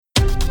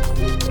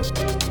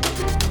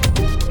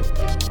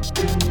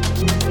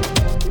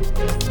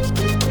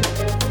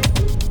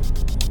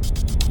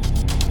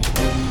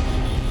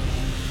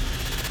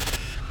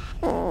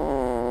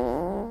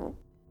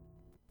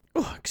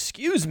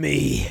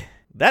me.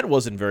 That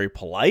wasn't very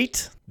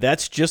polite.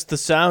 That's just the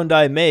sound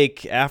I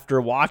make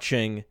after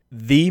watching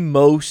the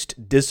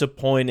most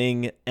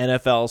disappointing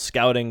NFL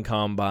scouting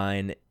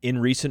combine in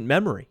recent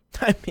memory.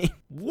 I mean,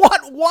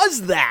 what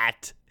was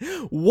that?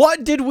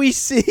 What did we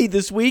see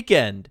this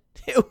weekend?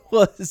 It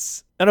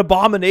was an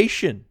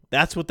abomination.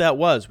 That's what that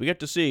was. We got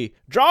to see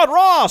John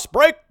Ross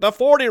break the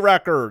 40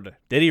 record.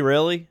 Did he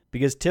really?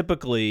 Because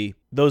typically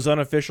those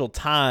unofficial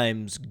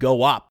times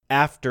go up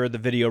after the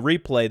video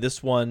replay.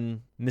 This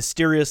one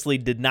mysteriously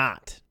did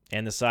not.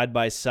 And the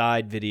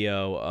side-by-side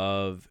video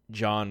of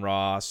John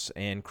Ross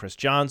and Chris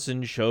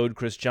Johnson showed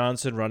Chris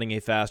Johnson running a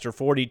faster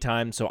 40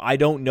 time. So I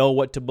don't know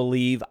what to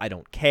believe. I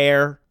don't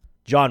care.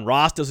 John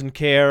Ross doesn't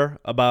care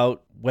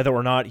about whether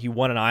or not he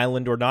won an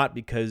island or not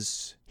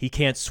because he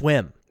can't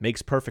swim.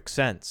 Makes perfect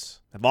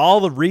sense. Of all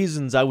the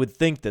reasons I would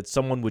think that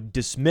someone would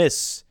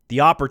dismiss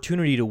the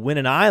opportunity to win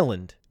an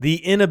island, the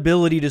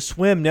inability to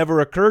swim never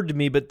occurred to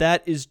me, but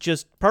that is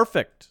just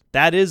perfect.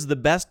 That is the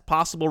best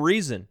possible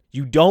reason.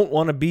 You don't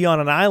want to be on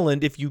an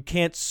island if you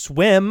can't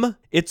swim.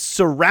 It's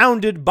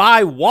surrounded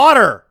by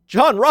water.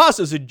 John Ross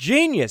is a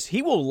genius.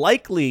 He will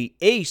likely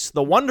ace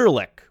the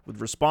Wonderlic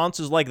with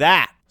responses like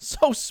that.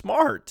 So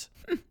smart.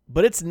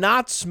 But it's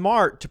not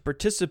smart to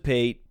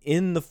participate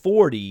in the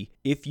 40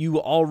 if you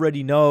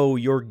already know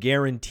you're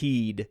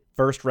guaranteed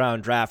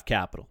first-round draft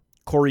capital.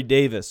 Corey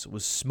Davis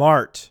was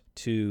smart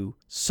to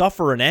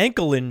suffer an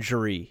ankle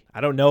injury. I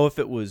don't know if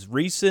it was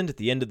recent at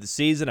the end of the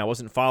season. I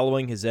wasn't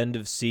following his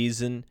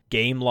end-of-season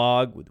game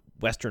log with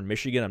Western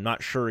Michigan. I'm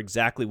not sure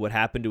exactly what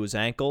happened to his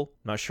ankle.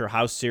 I'm not sure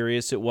how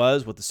serious it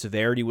was, what the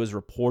severity was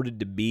reported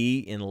to be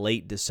in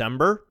late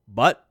December.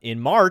 But in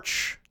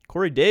March,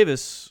 Corey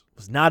Davis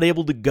was not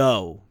able to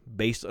go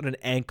based on an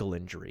ankle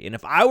injury. And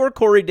if I were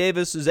Corey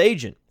Davis's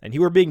agent and he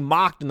were being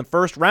mocked in the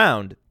first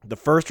round, the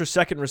first or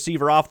second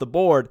receiver off the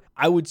board,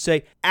 I would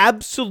say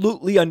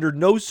absolutely under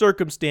no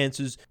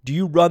circumstances do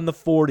you run the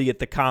 40 at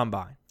the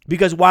combine.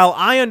 Because while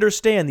I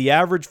understand the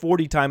average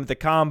 40 time at the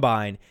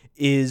combine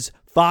is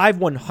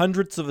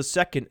 5/100ths of a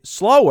second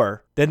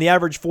slower than the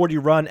average 40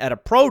 run at a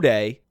pro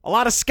day, a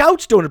lot of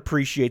scouts don't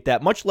appreciate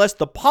that, much less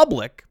the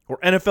public or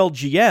NFL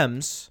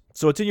GMs.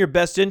 So it's in your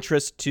best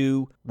interest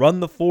to run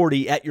the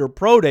 40 at your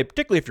pro day,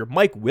 particularly if you're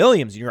Mike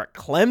Williams and you're at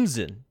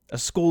Clemson, a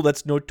school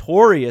that's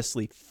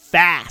notoriously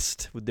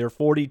fast with their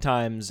 40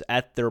 times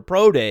at their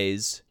pro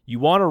days. You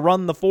want to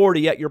run the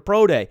 40 at your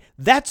pro day.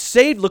 That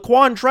saved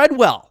Laquan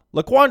Treadwell.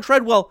 Laquan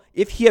Treadwell,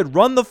 if he had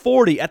run the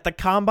 40 at the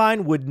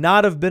combine, would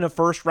not have been a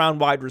first-round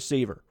wide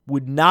receiver.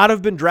 Would not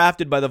have been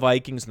drafted by the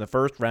Vikings in the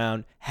first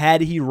round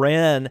had he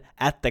ran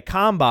at the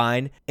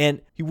combine,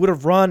 and he would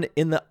have run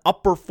in the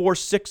upper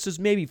 4.6s,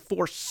 maybe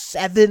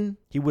 4.7.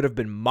 He would have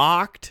been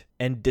mocked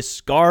and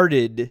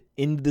discarded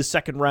into the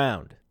second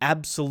round.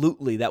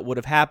 Absolutely, that would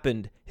have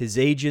happened. His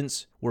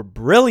agents were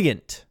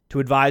brilliant to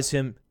advise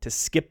him to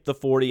skip the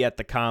 40 at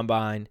the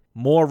combine.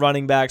 More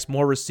running backs,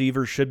 more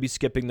receivers should be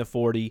skipping the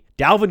 40.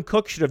 Dalvin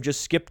Cook should have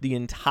just skipped the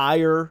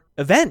entire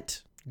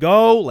event.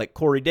 Go, like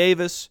Corey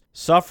Davis,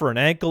 suffer an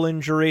ankle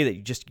injury that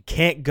you just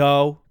can't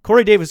go.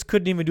 Corey Davis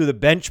couldn't even do the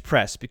bench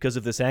press because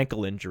of this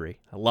ankle injury.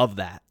 I love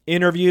that.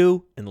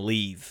 Interview and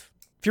leave.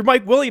 If you're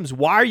Mike Williams,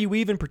 why are you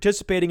even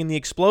participating in the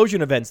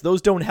explosion events?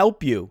 Those don't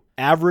help you.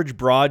 Average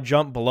broad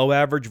jump, below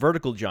average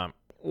vertical jump.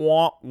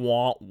 Wah,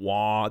 wah,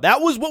 wah. That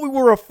was what we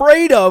were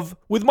afraid of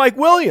with Mike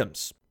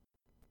Williams.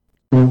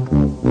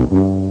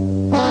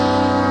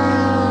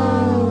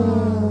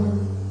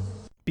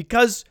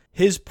 Because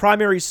his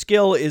primary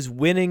skill is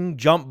winning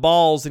jump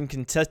balls in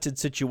contested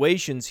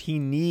situations, he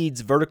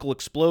needs vertical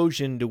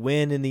explosion to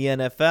win in the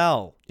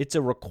NFL. It's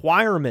a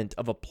requirement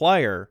of a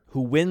player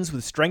who wins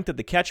with strength at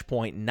the catch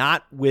point,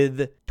 not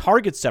with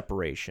target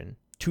separation,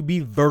 to be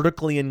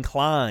vertically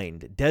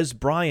inclined. Dez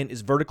Bryant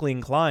is vertically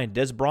inclined.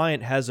 Dez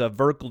Bryant has a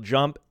vertical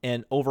jump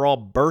and overall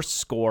burst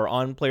score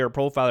on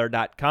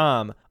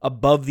playerprofiler.com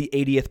above the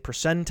 80th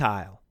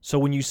percentile. So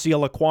when you see a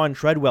Laquan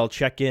Treadwell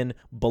check in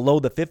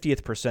below the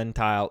 50th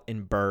percentile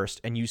in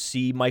burst, and you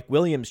see Mike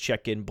Williams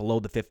check in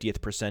below the 50th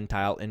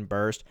percentile in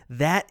burst,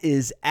 that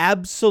is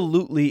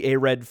absolutely a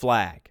red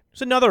flag.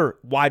 There's another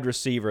wide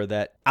receiver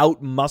that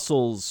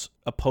outmuscles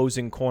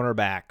opposing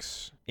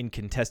cornerbacks in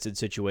contested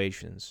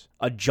situations.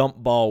 A jump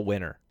ball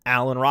winner.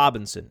 Allen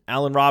Robinson.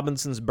 Allen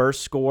Robinson's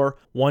burst score,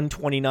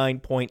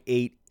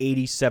 129.8,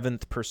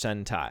 87th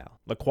percentile.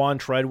 Laquan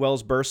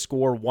Treadwell's burst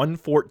score,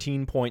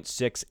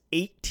 114.6,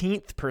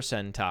 18th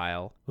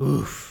percentile.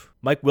 Oof.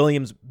 Mike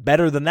Williams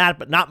better than that,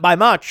 but not by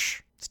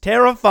much. It's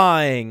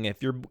terrifying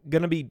if you're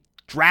going to be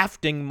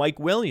drafting Mike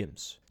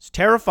Williams. It's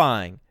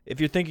terrifying if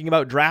you're thinking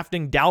about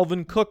drafting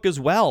Dalvin Cook as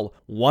well.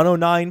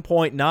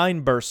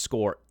 109.9 burst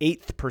score,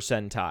 8th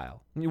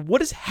percentile. I mean,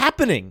 what is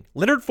happening?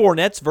 Leonard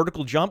Fournette's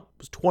vertical jump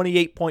was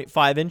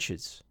 28.5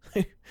 inches.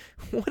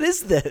 What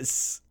is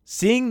this?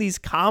 Seeing these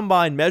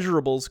combine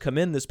measurables come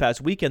in this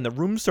past weekend, the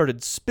room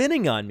started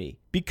spinning on me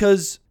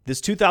because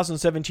this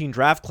 2017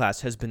 draft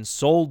class has been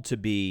sold to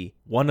be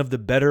one of the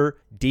better,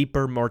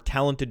 deeper, more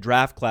talented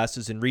draft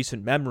classes in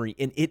recent memory,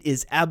 and it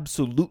is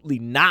absolutely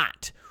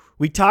not.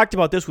 We talked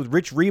about this with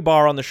Rich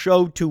Rebar on the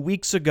show 2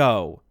 weeks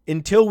ago.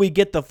 Until we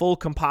get the full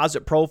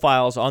composite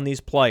profiles on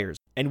these players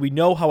and we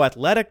know how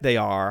athletic they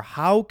are,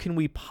 how can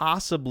we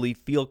possibly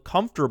feel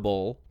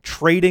comfortable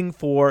trading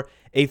for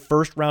a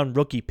first-round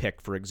rookie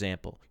pick, for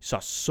example? You saw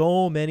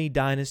so many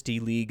Dynasty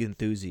League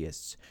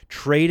enthusiasts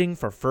trading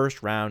for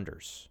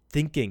first-rounders,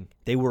 thinking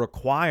they were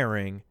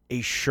acquiring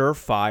a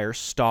surefire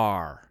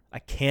star, a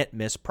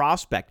can't-miss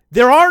prospect.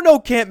 There are no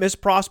can't-miss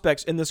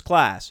prospects in this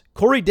class.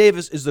 Corey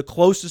Davis is the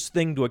closest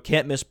thing to a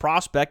can't-miss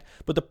prospect,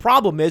 but the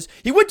problem is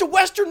he went to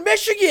Western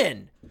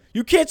Michigan.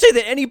 You can't say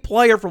that any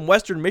player from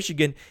Western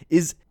Michigan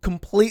is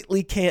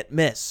completely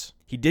can't-miss.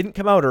 He didn't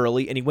come out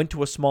early, and he went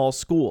to a small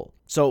school.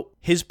 So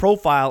his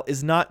profile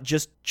is not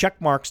just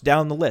check marks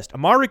down the list.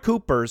 Amari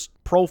Cooper's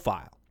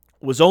profile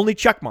was only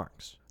check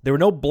marks. There were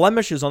no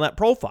blemishes on that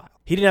profile.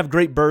 He didn't have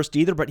great burst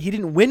either, but he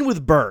didn't win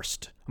with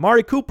burst.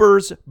 Amari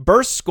Cooper's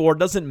burst score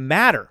doesn't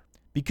matter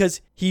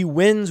because he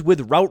wins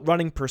with route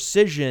running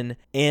precision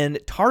and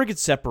target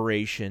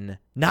separation,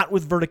 not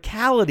with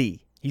verticality.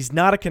 He's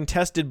not a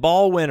contested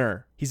ball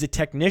winner. He's a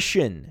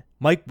technician.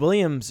 Mike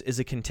Williams is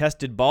a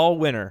contested ball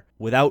winner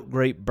without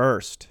great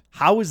burst.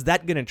 How is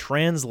that going to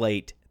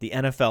translate at the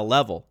NFL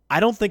level? I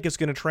don't think it's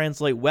going to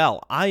translate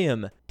well. I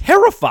am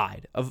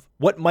terrified of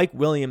what Mike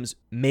Williams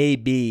may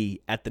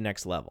be at the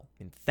next level.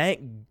 And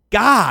thank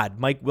God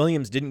Mike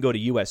Williams didn't go to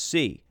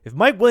USC. If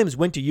Mike Williams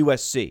went to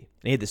USC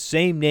and he had the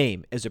same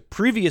name as a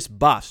previous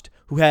bust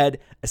who had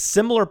a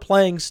similar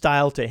playing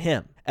style to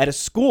him at a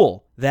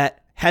school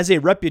that has a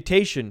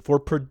reputation for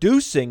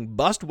producing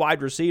bust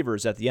wide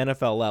receivers at the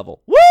NFL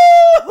level,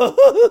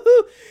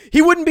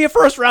 he wouldn't be a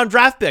first-round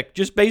draft pick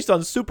just based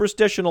on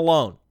superstition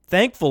alone.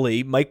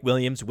 Thankfully, Mike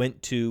Williams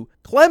went to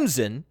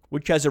Clemson,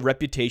 which has a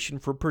reputation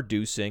for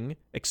producing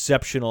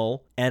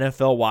exceptional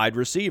NFL wide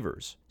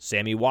receivers.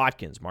 Sammy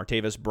Watkins,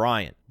 Martavis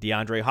Bryant,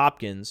 DeAndre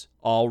Hopkins,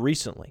 all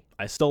recently.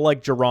 I still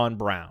like Jaron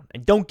Brown.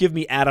 And don't give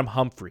me Adam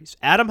Humphries.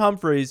 Adam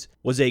Humphries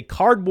was a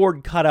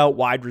cardboard cutout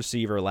wide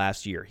receiver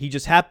last year. He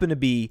just happened to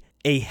be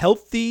a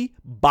healthy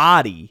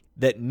body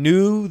that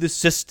knew the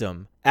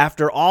system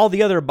after all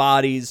the other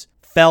bodies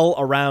fell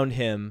around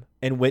him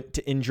and went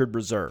to injured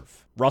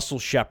reserve. Russell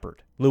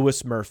Shepard,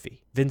 Lewis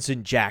Murphy,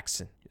 Vincent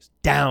Jackson. Just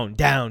down,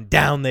 down,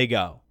 down they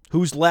go.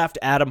 Who's left?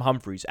 Adam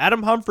Humphries.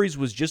 Adam Humphries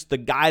was just the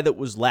guy that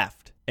was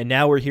left. And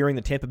now we're hearing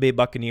the Tampa Bay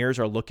Buccaneers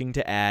are looking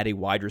to add a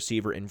wide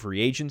receiver in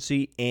free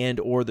agency and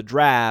or the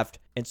draft.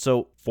 And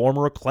so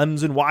former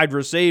Clemson wide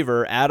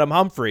receiver Adam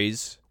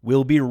Humphries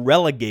will be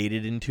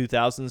relegated in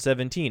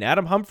 2017.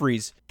 Adam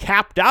Humphries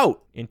capped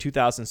out in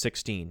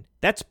 2016.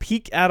 That's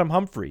peak Adam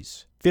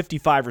Humphries.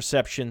 55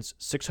 receptions,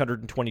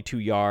 622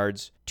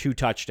 yards, 2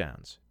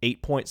 touchdowns,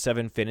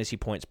 8.7 fantasy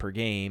points per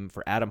game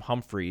for Adam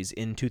Humphries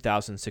in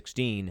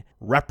 2016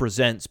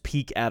 represents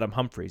peak Adam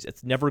Humphries.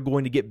 It's never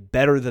going to get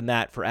better than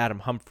that for Adam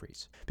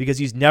Humphries because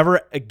he's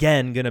never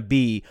again going to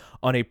be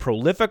on a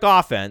prolific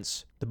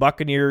offense. The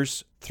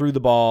Buccaneers threw the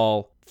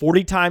ball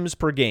 40 times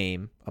per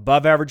game,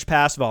 above average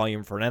pass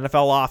volume for an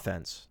NFL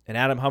offense, and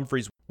Adam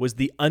Humphries was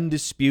the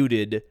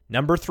undisputed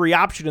number 3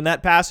 option in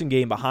that passing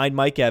game behind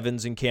Mike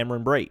Evans and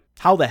Cameron Brate.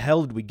 How the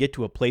hell did we get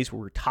to a place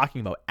where we're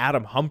talking about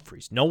Adam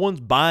Humphries? No one's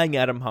buying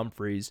Adam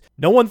Humphries.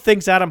 No one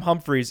thinks Adam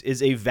Humphries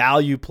is a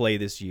value play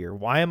this year.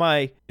 Why am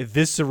I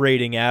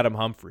eviscerating Adam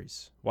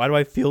Humphries? Why do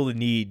I feel the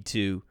need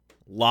to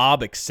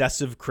lob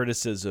excessive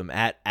criticism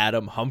at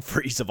Adam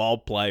Humphries of all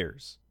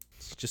players?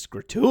 It's just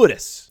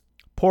gratuitous.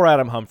 Poor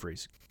Adam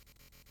Humphries.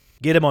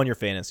 Get him on your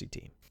fantasy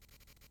team.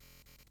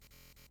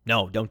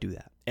 No, don't do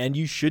that. And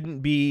you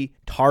shouldn't be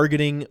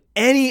targeting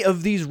any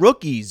of these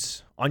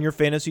rookies on your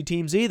fantasy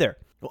teams either.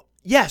 Well,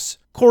 yes,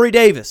 Corey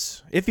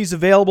Davis. If he's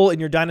available in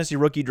your dynasty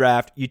rookie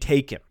draft, you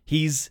take him.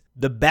 He's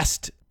the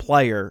best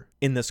player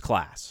in this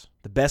class.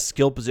 The best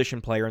skill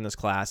position player in this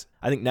class,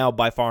 I think now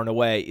by far and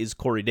away, is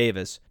Corey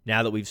Davis.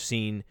 Now that we've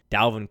seen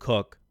Dalvin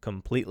Cook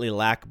completely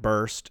lack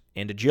burst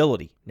and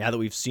agility. Now that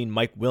we've seen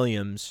Mike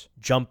Williams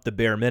jump the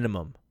bare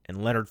minimum.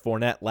 And Leonard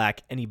Fournette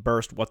lack any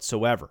burst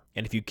whatsoever.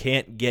 And if you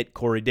can't get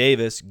Corey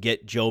Davis,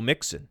 get Joe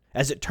Mixon.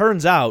 As it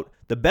turns out,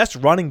 the best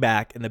running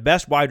back and the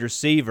best wide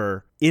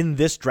receiver in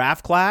this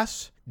draft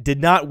class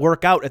did not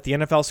work out at the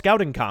NFL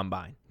Scouting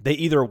Combine. They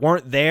either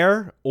weren't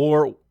there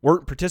or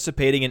weren't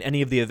participating in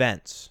any of the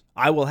events.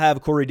 I will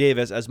have Corey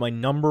Davis as my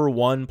number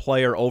 1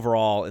 player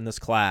overall in this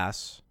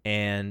class,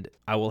 and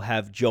I will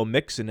have Joe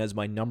Mixon as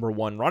my number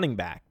 1 running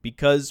back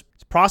because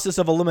it's a process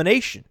of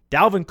elimination.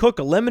 Dalvin Cook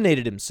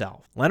eliminated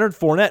himself. Leonard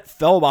Fournette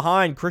fell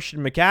behind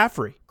Christian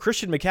McCaffrey.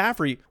 Christian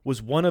McCaffrey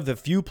was one of the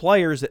few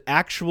players that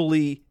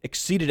actually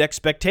exceeded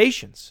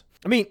expectations.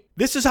 I mean,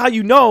 this is how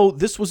you know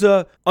this was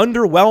a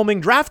underwhelming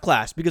draft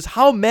class because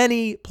how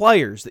many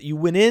players that you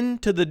went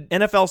into the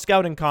NFL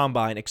Scouting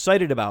Combine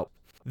excited about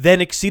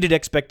then exceeded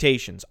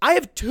expectations. I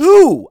have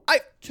two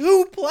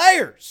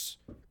players.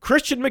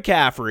 Christian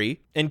McCaffrey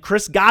and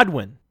Chris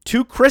Godwin.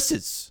 2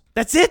 Chris's.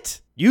 That's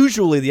it.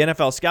 Usually the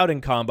NFL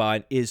Scouting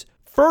Combine is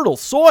fertile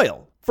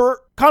soil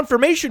for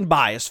confirmation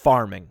bias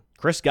farming.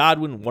 Chris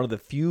Godwin, one of the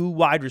few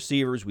wide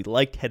receivers we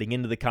liked heading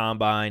into the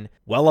combine,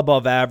 well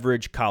above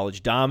average,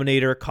 college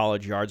dominator,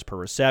 college yards per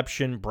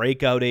reception,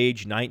 breakout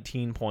age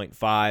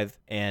 19.5,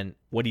 and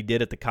what he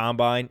did at the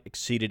combine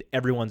exceeded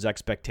everyone's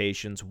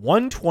expectations.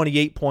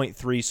 128.3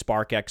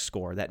 SparkX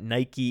score, that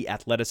Nike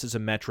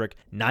athleticism metric,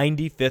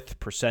 95th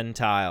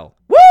percentile.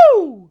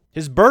 Woo!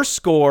 His burst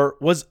score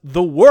was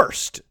the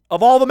worst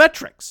of all the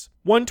metrics.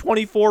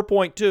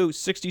 124.2,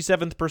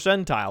 67th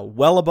percentile,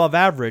 well above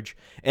average,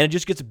 and it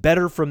just gets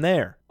better from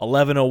there.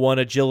 1101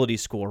 agility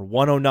score,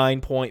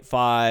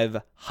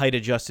 109.5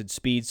 height-adjusted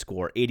speed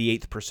score,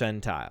 88th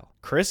percentile.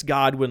 Chris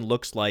Godwin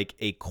looks like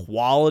a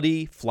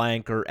quality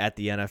flanker at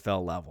the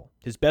NFL level.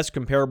 His best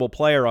comparable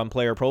player on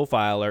Player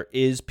Profiler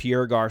is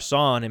Pierre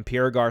Garçon, and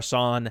Pierre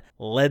Garçon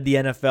led the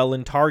NFL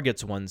in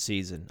targets one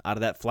season. Out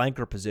of that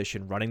flanker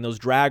position, running those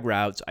drag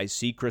routes, I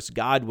see Chris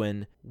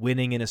Godwin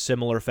winning in a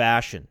similar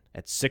fashion.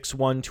 At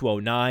 6'1",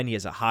 209, he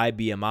has a high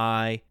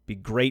BMI, be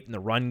great in the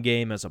run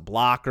game as a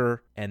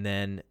blocker, and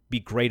then be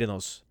great in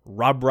those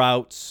rub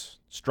routes,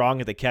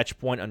 strong at the catch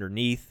point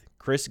underneath.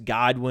 Chris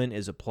Godwin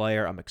is a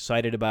player I'm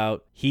excited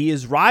about. He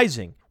is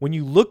rising. When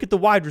you look at the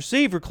wide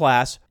receiver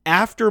class,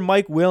 after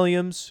Mike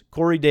Williams,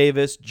 Corey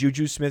Davis,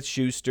 Juju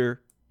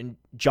Smith-Schuster, and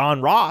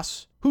John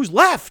Ross, who's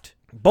left?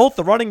 Both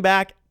the running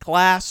back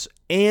class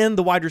and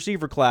the wide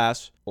receiver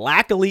class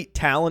lack elite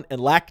talent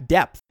and lack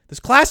depth. This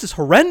class is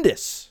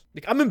horrendous.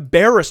 I'm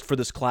embarrassed for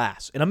this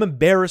class, and I'm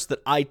embarrassed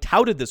that I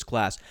touted this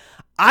class.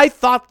 I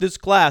thought this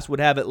class would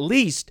have at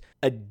least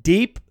a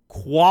deep,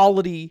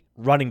 quality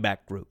running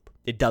back group.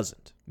 It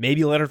doesn't.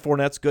 Maybe Leonard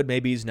Fournette's good,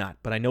 maybe he's not,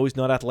 but I know he's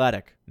not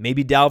athletic.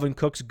 Maybe Dalvin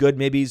Cook's good,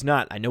 maybe he's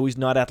not. I know he's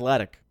not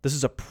athletic. This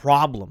is a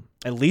problem.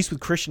 At least with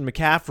Christian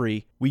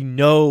McCaffrey, we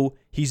know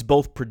he's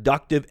both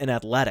productive and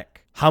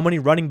athletic. How many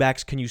running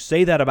backs can you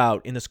say that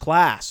about in this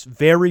class?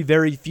 Very,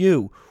 very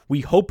few.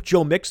 We hope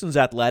Joe Mixon's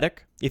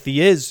athletic. If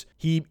he is,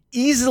 he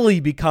easily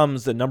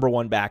becomes the number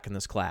one back in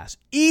this class.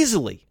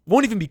 Easily.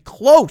 Won't even be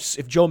close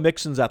if Joe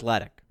Mixon's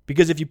athletic.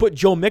 Because if you put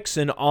Joe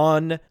Mixon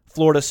on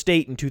Florida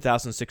State in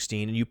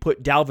 2016 and you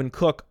put Dalvin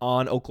Cook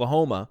on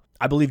Oklahoma,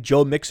 I believe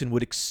Joe Mixon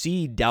would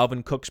exceed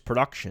Dalvin Cook's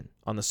production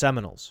on the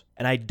Seminoles.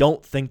 And I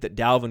don't think that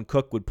Dalvin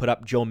Cook would put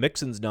up Joe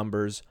Mixon's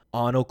numbers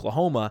on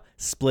Oklahoma,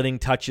 splitting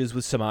touches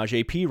with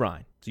Samaje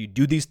Perine. So you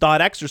do these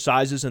thought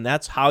exercises, and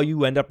that's how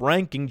you end up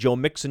ranking Joe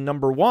Mixon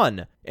number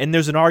one. And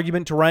there's an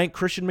argument to rank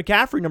Christian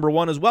McCaffrey number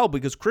one as well,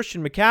 because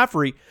Christian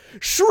McCaffrey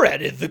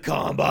shredded the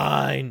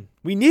combine.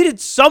 We needed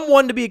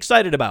someone to be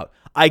excited about.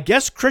 I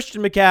guess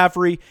Christian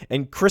McCaffrey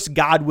and Chris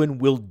Godwin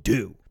will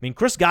do. I mean,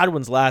 Chris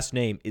Godwin's last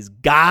name is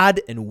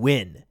God and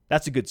Win.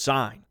 That's a good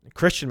sign.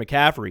 Christian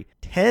McCaffrey,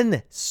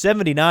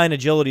 1079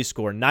 agility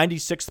score,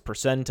 96th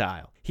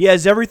percentile. He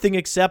has everything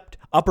except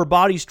upper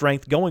body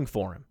strength going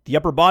for him. The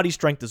upper body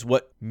strength is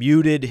what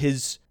muted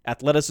his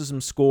athleticism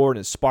score and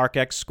his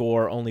SparkX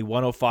score, only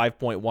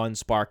 105.1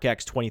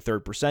 SparkX,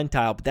 23rd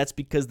percentile, but that's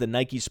because the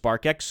Nike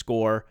SparkX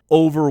score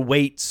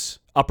overweights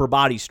upper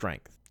body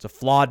strength. It's a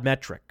flawed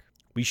metric.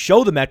 We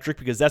show the metric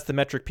because that's the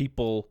metric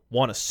people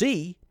want to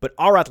see, but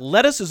our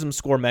athleticism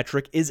score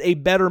metric is a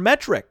better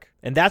metric.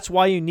 And that's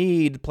why you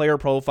need Player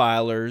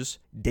Profiler's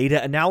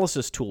data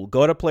analysis tool.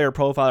 Go to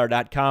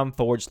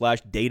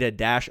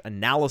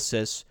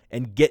playerprofiler.com/data-analysis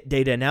and get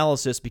data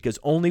analysis, because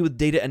only with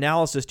data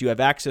analysis do you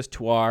have access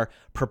to our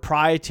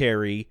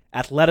proprietary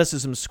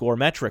athleticism score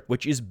metric,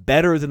 which is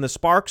better than the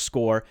Spark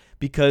score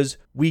because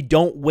we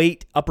don't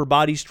weight upper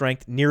body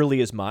strength nearly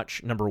as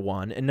much, number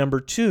one. And number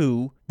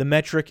two, the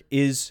metric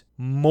is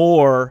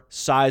more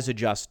size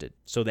adjusted.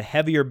 So the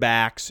heavier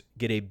backs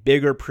get a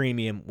bigger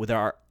premium with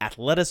our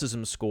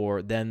athleticism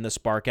score than the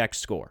SparkX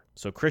score.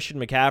 So Christian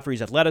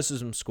McCaffrey's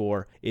athleticism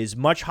score is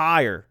much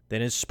higher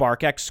than his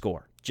SparkX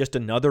score. Just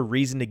another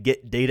reason to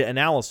get data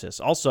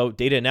analysis. Also,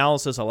 data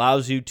analysis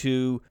allows you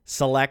to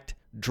select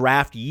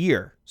draft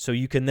year. So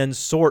you can then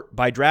sort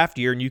by draft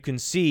year and you can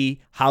see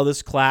how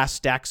this class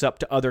stacks up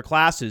to other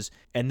classes.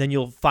 And then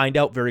you'll find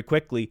out very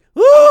quickly,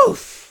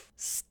 oof,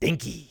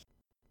 stinky.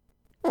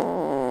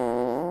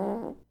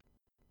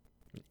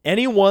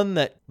 Anyone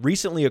that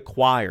recently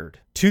acquired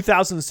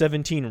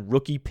 2017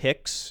 rookie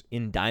picks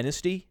in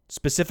Dynasty,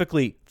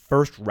 specifically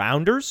first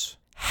rounders,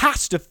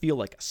 has to feel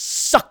like a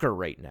sucker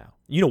right now.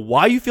 You know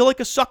why you feel like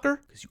a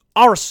sucker? Because you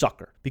are a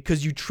sucker.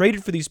 Because you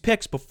traded for these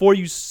picks before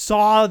you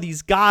saw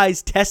these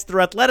guys test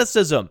their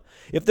athleticism.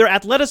 If their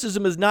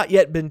athleticism has not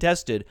yet been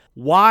tested,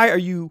 why are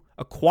you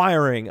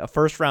acquiring a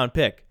first-round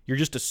pick? You're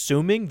just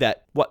assuming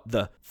that,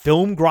 the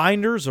film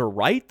grinders are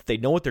right? That they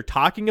know what they're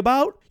talking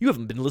about? You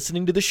haven't been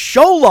listening to the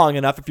show long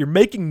enough if you're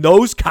making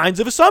those kinds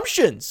of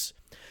assumptions.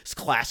 This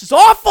class is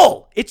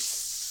awful.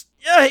 It's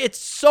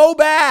so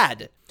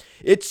bad.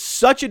 It's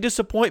such a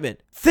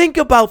disappointment. Think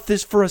about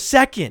this for a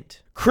second.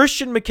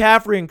 Christian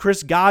McCaffrey and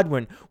Chris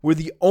Godwin were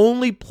the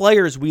only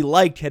players we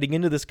liked heading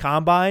into this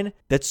combine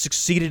that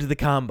succeeded at the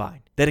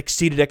combine, that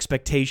exceeded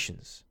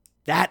expectations.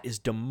 That is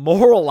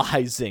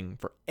demoralizing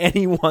for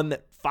anyone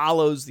that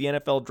follows the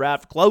NFL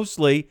draft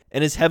closely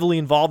and is heavily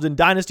involved in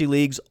dynasty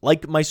leagues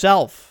like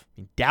myself.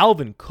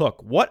 Dalvin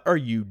Cook, what are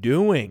you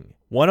doing?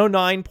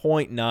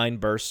 109.9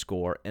 burst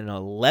score and an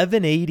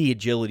 1180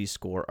 agility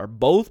score are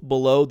both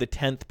below the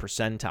 10th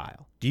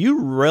percentile. Do you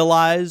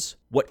realize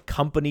what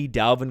company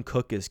Dalvin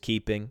Cook is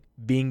keeping,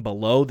 being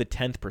below the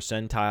 10th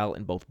percentile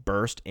in both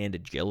burst and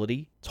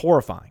agility? It's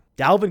horrifying.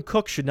 Dalvin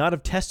Cook should not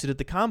have tested at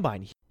the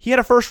combine. He had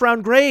a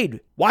first-round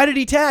grade. Why did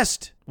he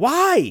test?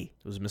 Why?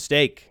 It was a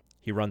mistake.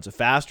 He runs a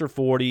faster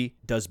 40,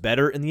 does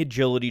better in the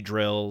agility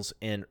drills,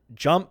 and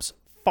jumps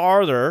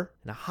farther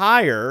and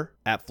higher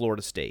at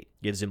Florida State.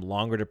 Gives him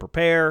longer to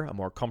prepare, a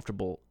more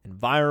comfortable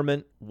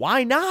environment.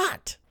 Why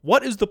not?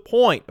 What is the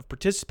point of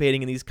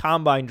participating in these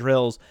combine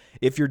drills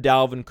if you're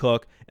Dalvin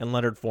Cook and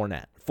Leonard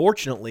Fournette?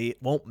 Fortunately,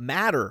 it won't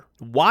matter.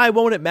 Why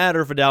won't it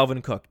matter for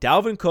Dalvin Cook?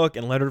 Dalvin Cook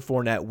and Leonard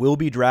Fournette will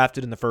be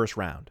drafted in the first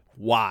round.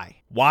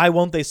 Why? Why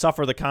won't they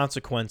suffer the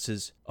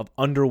consequences of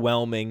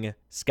underwhelming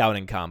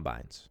scouting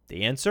combines?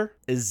 The answer?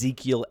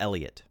 Ezekiel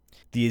Elliott.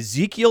 The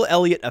Ezekiel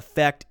Elliott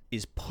effect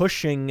is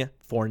pushing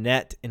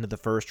Fournette into the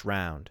first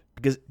round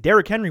because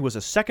Derrick Henry was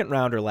a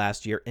second-rounder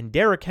last year, and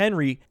Derrick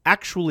Henry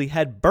actually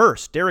had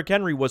burst. Derrick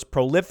Henry was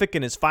prolific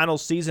in his final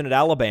season at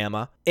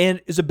Alabama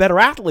and is a better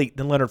athlete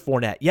than Leonard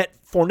Fournette, yet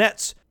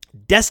Fournette's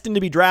destined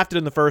to be drafted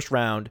in the first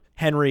round.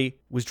 Henry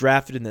was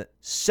drafted in the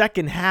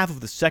second half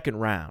of the second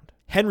round.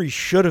 Henry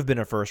should have been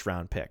a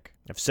first-round pick.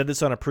 I've said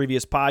this on a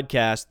previous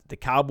podcast. The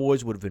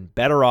Cowboys would have been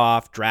better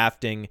off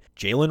drafting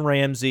Jalen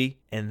Ramsey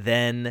and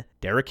then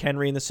Derrick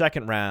Henry in the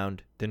second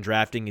round than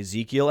drafting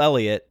Ezekiel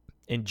Elliott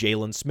and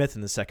Jalen Smith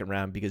in the second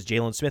round because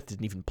Jalen Smith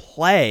didn't even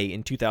play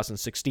in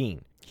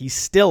 2016. He's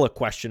still a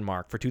question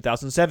mark for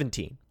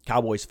 2017.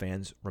 Cowboys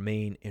fans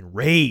remain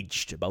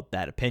enraged about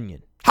that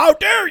opinion. How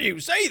dare you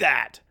say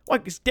that? Well,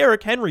 because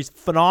Derrick Henry's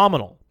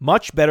phenomenal.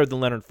 Much better than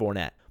Leonard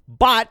Fournette.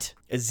 But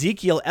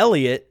Ezekiel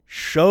Elliott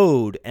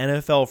showed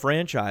NFL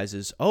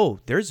franchises,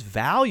 there's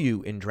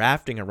value in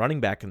drafting a running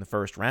back in the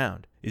first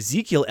round.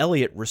 Ezekiel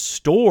Elliott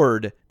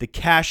restored the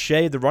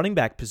cachet of the running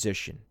back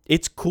position.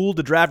 It's cool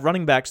to draft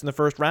running backs in the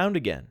first round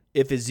again.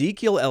 If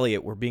Ezekiel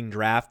Elliott were being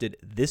drafted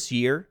this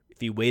year, if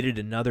he waited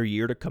another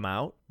year to come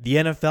out, the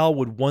NFL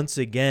would once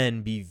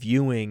again be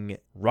viewing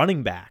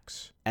running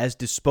backs as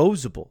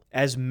disposable,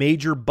 as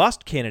major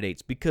bust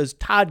candidates, because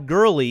Todd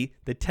Gurley,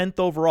 the 10th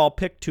overall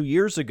pick 2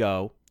 years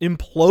ago,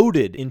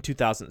 imploded in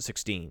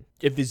 2016.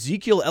 If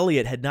Ezekiel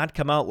Elliott had not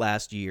come out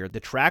last year, the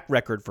track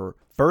record for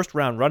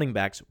first-round running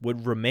backs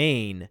would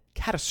remain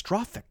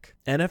catastrophic.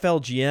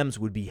 NFL GMs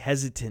would be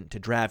hesitant to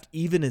draft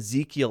even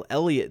Ezekiel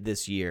Elliott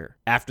this year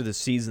after the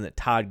season that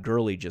Todd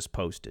Gurley just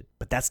posted.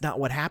 But that's not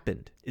what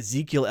happened.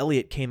 Ezekiel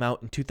Elliott came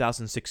out in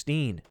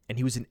 2016, and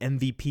he was an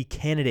MVP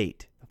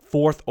candidate,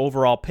 4th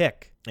overall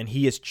pick, and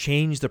he has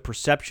changed the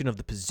perception of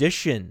the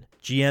position.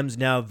 GMs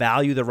now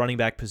value the running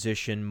back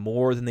position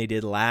more than they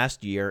did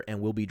last year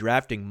and will be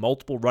drafting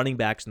multiple running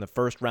backs in the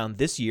first round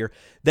this year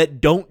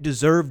that don't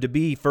deserve to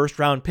be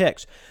first-round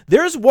picks.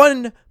 There's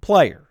one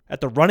player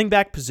at the running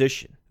back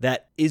position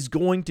that is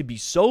going to be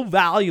so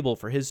valuable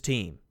for his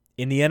team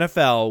in the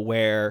NFL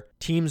where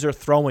teams are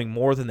throwing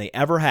more than they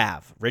ever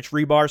have. Rich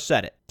Hribar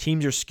said it.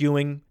 Teams are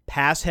skewing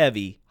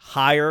pass-heavy,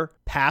 higher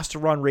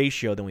pass-to-run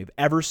ratio than we've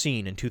ever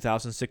seen in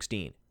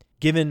 2016.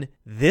 Given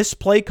this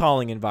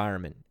play-calling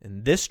environment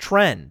and this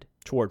trend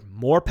toward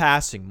more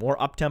passing, more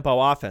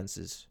up-tempo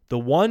offenses, the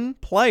one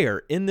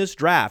player in this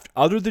draft,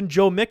 other than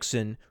Joe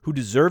Mixon, who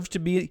deserves to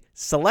be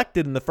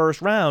selected in the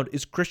first round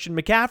is Christian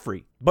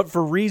McCaffrey. But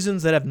for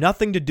reasons that have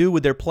nothing to do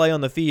with their play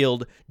on the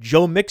field,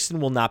 Joe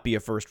Mixon will not be a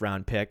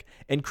first-round pick,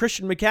 and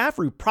Christian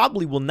McCaffrey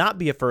probably will not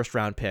be a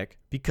first-round pick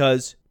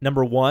because,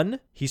 number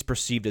one, he's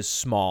perceived as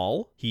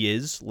small. He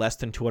is less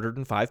than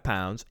 205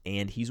 pounds,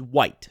 and he's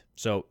white.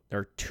 So there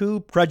are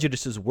two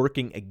prejudices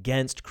working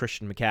against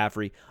Christian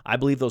McCaffrey. I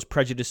believe those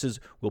prejudices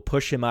will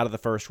push him out of the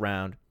first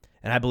round.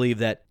 And I believe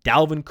that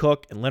Dalvin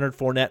Cook and Leonard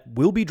Fournette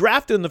will be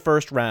drafted in the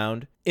first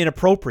round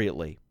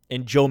inappropriately.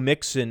 And Joe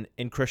Mixon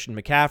and Christian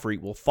McCaffrey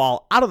will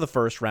fall out of the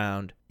first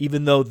round,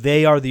 even though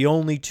they are the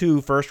only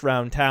two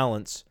first-round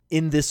talents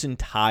in this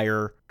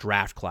entire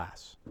draft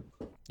class.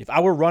 If I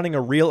were running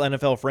a real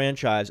NFL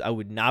franchise, I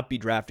would not be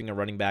drafting a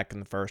running back in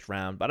the first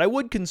round, but I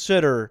would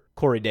consider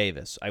Corey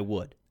Davis. I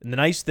would. And the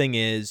nice thing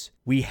is,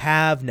 we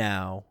have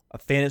now a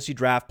fantasy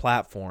draft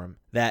platform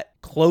that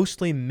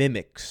closely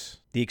mimics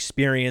the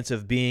experience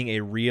of being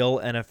a real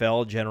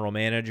NFL general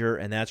manager,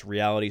 and that's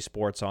Reality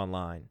Sports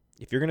Online.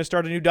 If you're going to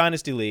start a new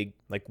dynasty league,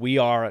 like we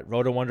are at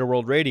Roto Wonder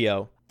World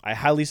Radio, I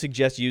highly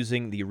suggest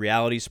using the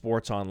Reality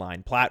Sports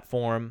Online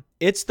platform.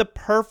 It's the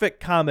perfect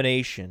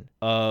combination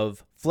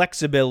of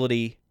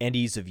flexibility and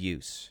ease of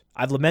use.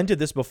 I've lamented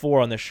this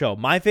before on the show.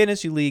 My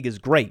Fantasy League is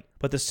great,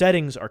 but the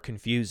settings are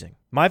confusing.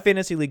 My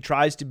Fantasy League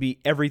tries to be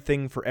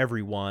everything for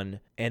everyone,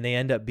 and they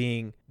end up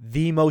being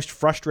the most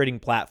frustrating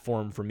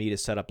platform for me to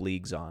set up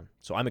leagues on.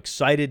 So I'm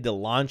excited to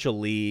launch a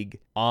league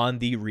on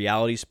the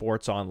Reality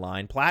Sports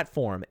Online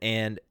platform.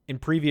 And in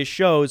previous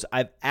shows,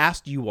 I've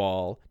asked you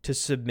all to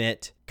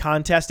submit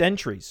contest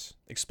entries.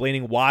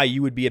 explaining why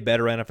you would be a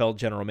better NFL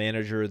general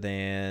manager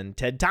than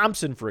Ted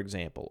Thompson, for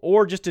example,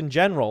 or just in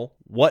general,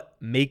 what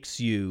makes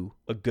you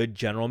a good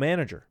general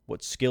manager?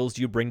 What skills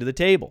do you bring to the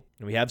table?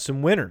 And we have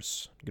some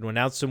winners. I'm going to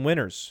announce some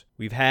winners.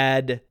 We've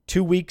had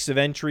 2 weeks of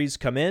entries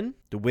come in.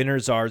 The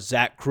winners are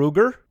Zach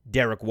Kruger,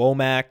 Derek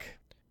Womack,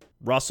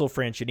 Russell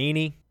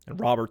Franchianini, and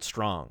Robert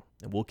Strong.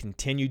 And we'll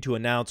continue to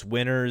announce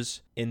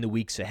winners in the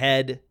weeks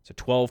ahead. It's a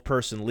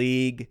 12-person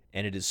league,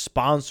 and it is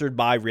sponsored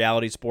by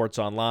Reality Sports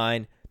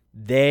Online.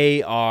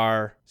 They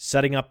are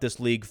setting up this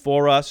league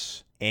for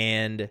us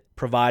and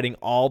providing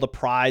all the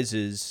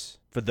prizes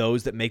for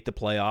those that make the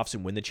playoffs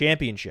and win the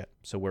championship.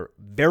 So we're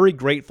very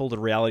grateful to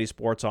Reality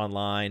Sports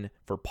Online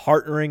for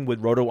partnering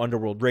with Roto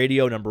Underworld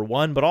Radio, number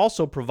one, but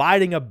also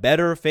providing a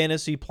better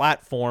fantasy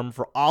platform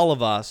for all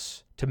of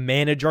us to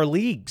manage our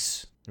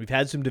leagues. We've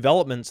had some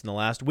developments in the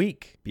last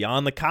week.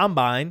 Beyond the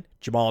combine,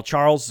 Jamal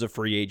Charles is a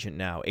free agent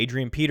now.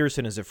 Adrian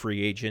Peterson is a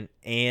free agent,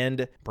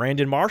 and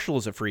Brandon Marshall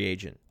is a free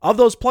agent. Of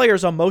those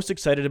players, I'm most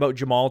excited about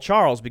Jamal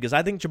Charles because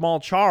I think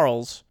Jamal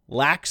Charles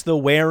lacks the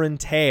wear and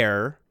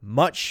tear,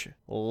 much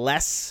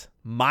less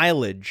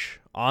mileage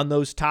on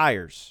those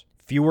tires.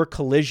 Fewer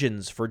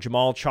collisions for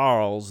Jamal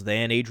Charles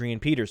than Adrian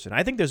Peterson.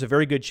 I think there's a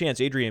very good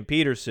chance Adrian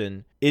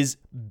Peterson is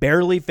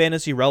barely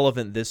fantasy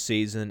relevant this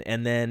season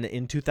and then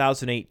in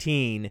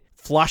 2018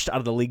 flushed out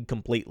of the league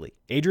completely.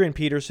 Adrian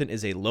Peterson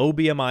is a low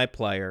BMI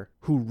player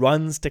who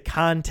runs to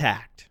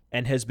contact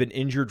and has been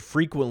injured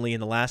frequently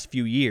in the last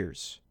few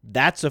years.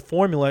 That's a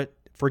formula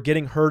for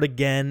getting hurt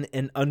again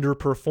and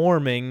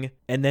underperforming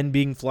and then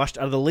being flushed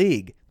out of the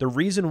league. The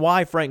reason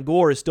why Frank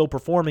Gore is still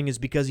performing is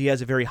because he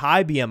has a very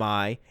high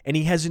BMI and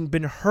he hasn't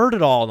been hurt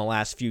at all in the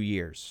last few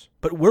years.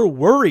 But we're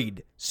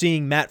worried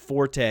seeing Matt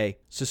Forte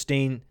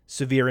sustain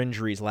severe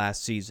injuries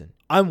last season.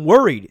 I'm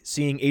worried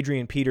seeing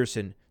Adrian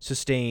Peterson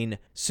sustain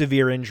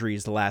severe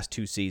injuries the last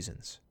 2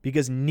 seasons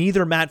because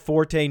neither Matt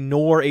Forte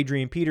nor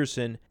Adrian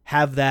Peterson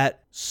have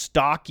that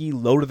stocky,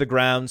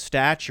 low-to-the-ground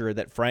stature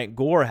that Frank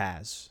Gore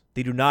has.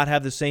 They do not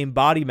have the same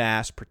body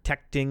mass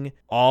protecting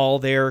all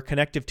their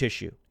connective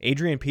tissue.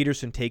 Adrian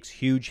Peterson takes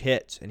huge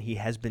hits, and he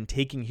has been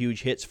taking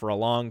huge hits for a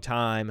long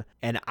time,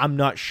 and I'm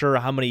not sure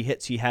how many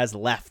hits he has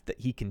left that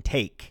he can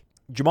take.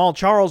 Jamal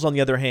Charles, on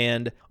the other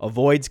hand,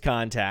 avoids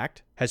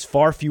contact, has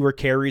far fewer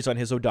carries on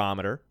his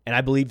odometer, and I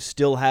believe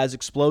still has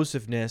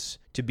explosiveness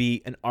to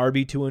be an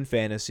RB2 in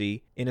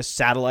fantasy in a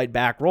satellite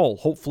back role,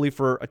 hopefully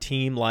for a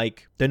team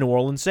like the New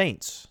Orleans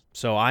Saints.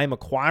 So I am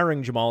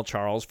acquiring Jamal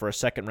Charles for a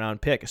second-round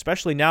pick,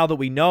 especially now that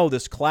we know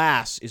this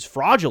class is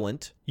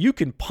fraudulent. You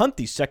can punt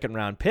these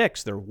second-round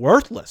picks. They're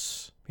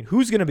worthless. I mean,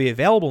 who's going to be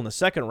available in the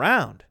second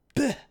round?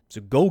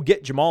 So go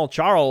get Jamal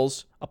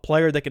Charles, a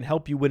player that can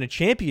help you win a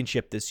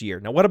championship this year.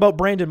 Now, what about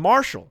Brandon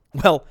Marshall?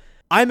 Well,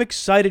 I'm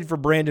excited for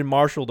Brandon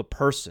Marshall, the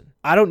person.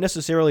 I don't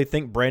necessarily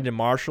think Brandon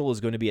Marshall is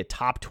going to be a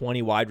top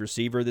 20 wide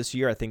receiver this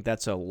year. I think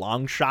that's a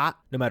long shot,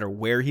 no matter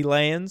where he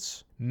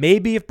lands.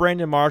 Maybe if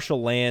Brandon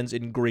Marshall lands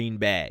in Green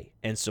Bay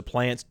and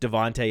supplants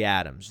Devontae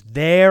Adams,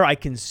 there I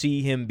can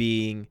see him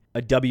being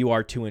a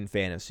WR2 in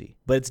fantasy.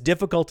 But it's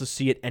difficult to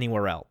see it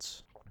anywhere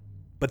else.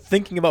 But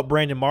thinking about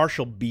Brandon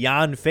Marshall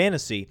beyond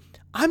fantasy,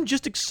 I'm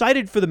just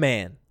excited for the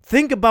man.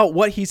 Think about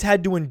what he's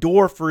had to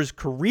endure for his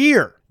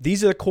career.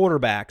 These are the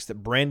quarterbacks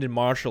that Brandon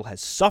Marshall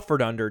has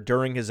suffered under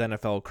during his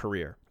NFL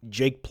career.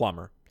 Jake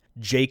Plummer,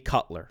 Jay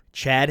Cutler,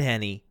 Chad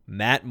Henne,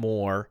 Matt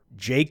Moore,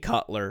 Jay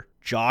Cutler,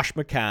 Josh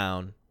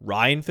McCown,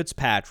 Ryan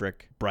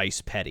Fitzpatrick,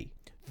 Bryce Petty.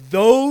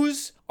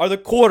 Those are the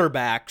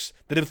quarterbacks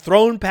that have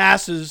thrown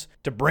passes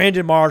to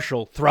Brandon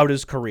Marshall throughout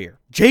his career.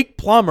 Jake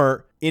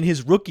Plummer, in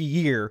his rookie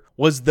year,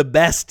 was the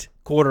best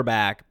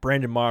quarterback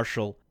Brandon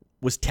Marshall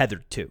was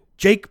tethered to.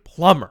 Jake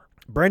Plummer.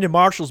 Brandon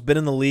Marshall's been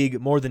in the league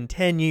more than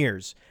 10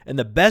 years, and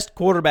the best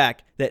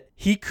quarterback that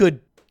he could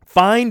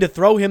find to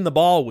throw him the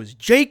ball was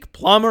Jake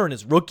Plummer in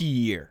his rookie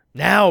year.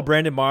 Now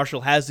Brandon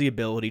Marshall has the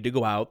ability to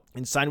go out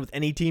and sign with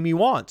any team he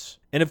wants.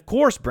 And of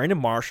course, Brandon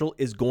Marshall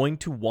is going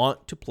to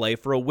want to play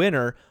for a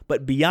winner,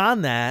 but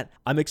beyond that,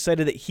 I'm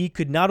excited that he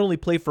could not only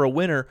play for a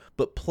winner,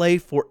 but play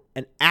for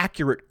an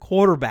accurate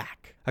quarterback.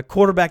 A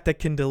quarterback that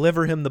can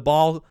deliver him the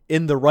ball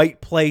in the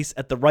right place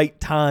at the right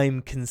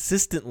time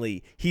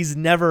consistently. He's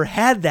never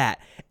had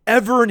that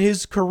ever in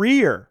his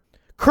career.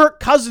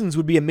 Kirk Cousins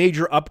would be a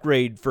major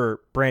upgrade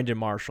for Brandon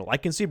Marshall. I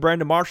can see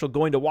Brandon Marshall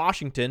going to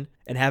Washington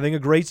and having a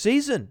great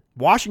season.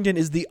 Washington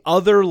is the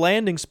other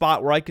landing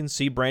spot where I can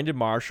see Brandon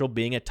Marshall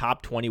being a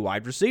top 20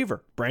 wide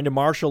receiver. Brandon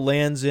Marshall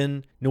lands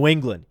in New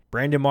England.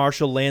 Brandon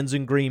Marshall lands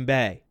in Green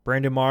Bay.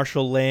 Brandon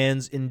Marshall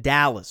lands in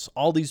Dallas.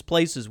 All these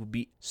places would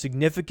be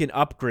significant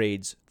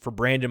upgrades for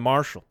Brandon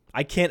Marshall.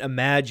 I can't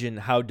imagine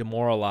how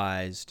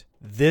demoralized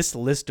this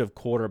list of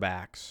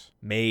quarterbacks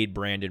made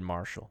Brandon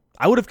Marshall.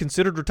 I would have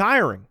considered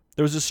retiring.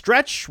 There was a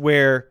stretch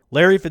where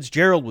Larry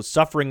Fitzgerald was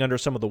suffering under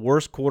some of the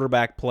worst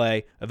quarterback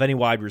play of any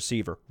wide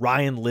receiver.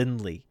 Ryan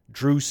Lindley,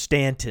 Drew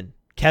Stanton,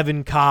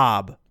 Kevin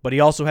Kolb, but he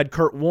also had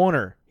Kurt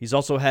Warner. He's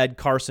also had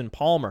Carson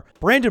Palmer.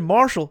 Brandon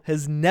Marshall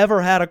has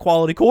never had a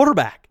quality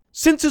quarterback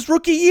since his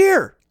rookie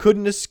year.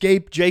 couldn't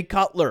escape Jay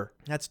Cutler.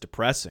 That's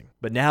depressing.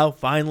 But now,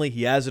 finally,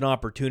 he has an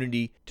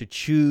opportunity to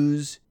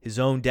choose his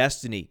own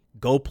destiny.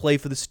 Go play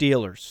for the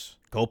Steelers.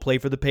 Go play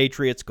for the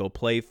Patriots. Go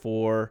play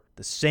for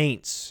the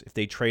Saints if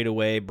they trade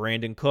away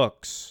Brandon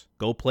Cooks.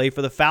 Go play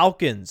for the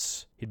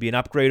Falcons. He'd be an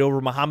upgrade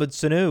over Mohamed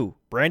Sanu.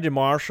 Brandon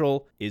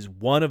Marshall is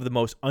one of the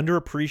most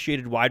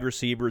underappreciated wide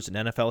receivers in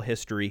NFL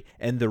history,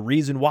 and the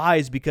reason why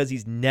is because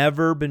he's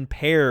never been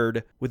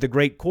paired with a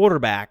great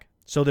quarterback.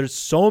 So there's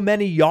so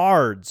many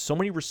yards, so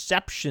many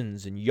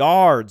receptions and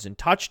yards and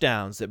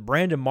touchdowns that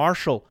Brandon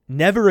Marshall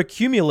never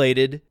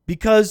accumulated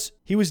because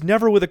he was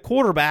never with a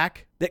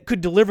quarterback that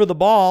could deliver the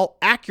ball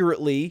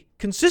accurately,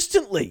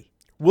 consistently.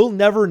 We'll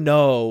never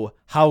know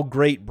how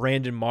great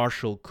Brandon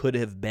Marshall could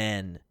have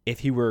been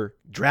if he were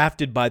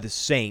drafted by the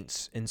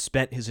Saints and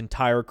spent his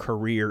entire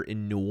career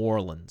in New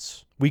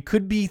Orleans. We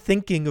could be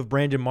thinking of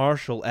Brandon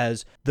Marshall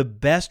as the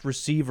best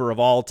receiver of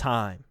all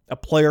time, a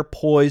player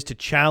poised to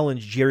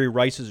challenge Jerry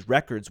Rice's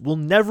records. We'll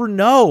never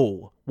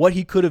know what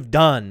he could have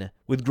done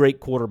with great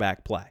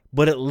quarterback play.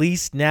 But at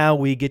least now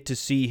we get to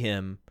see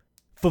him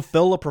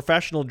fulfill a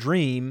professional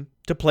dream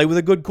to play with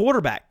a good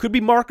quarterback. Could be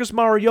Marcus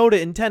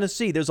Mariota in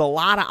Tennessee. There's a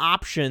lot of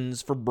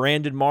options for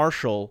Brandon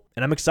Marshall,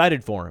 and I'm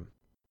excited for him.